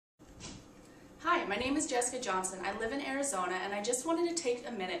Hi, my name is Jessica Johnson. I live in Arizona and I just wanted to take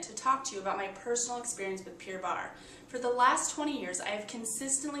a minute to talk to you about my personal experience with Pure Barre. For the last 20 years, I have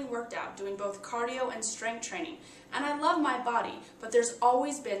consistently worked out doing both cardio and strength training. And I love my body, but there's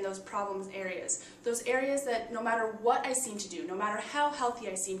always been those problem areas. Those areas that no matter what I seem to do, no matter how healthy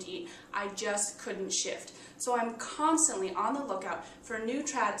I seem to eat, I just couldn't shift. So I'm constantly on the lookout for new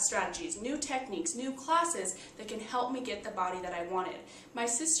strategies, new techniques, new classes that can help me get the body that I wanted. My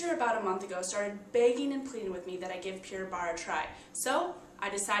sister about a month ago started begging and pleading with me that I give Pure Barre a try. So I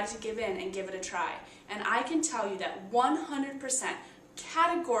decided to give in and give it a try. And I can tell you that 100%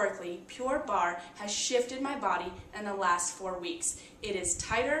 categorically, Pure Barre has shifted my body in the last 4 weeks. It is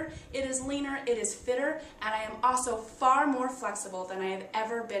tighter, it is leaner, it is fitter, and I am also far more flexible than I have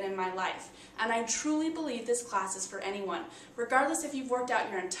ever been in my life. And I truly believe this class is for anyone, regardless if you've worked out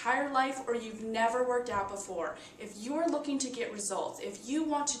your entire life or you've never worked out before. If you're looking to get results, if you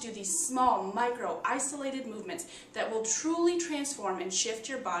want to do these small, micro, isolated movements that will truly transform and shift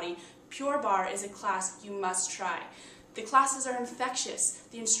your body, Pure Barre is a class you must try. The classes are infectious,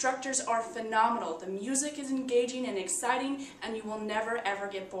 the instructors are phenomenal, the music is engaging and exciting, and you will never ever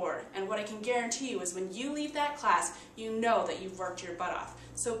get bored. And what I can guarantee you is when you leave that class, you know that you've worked your butt off.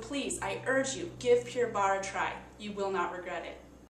 So please, I urge you, give Pure Barre a try. You will not regret it.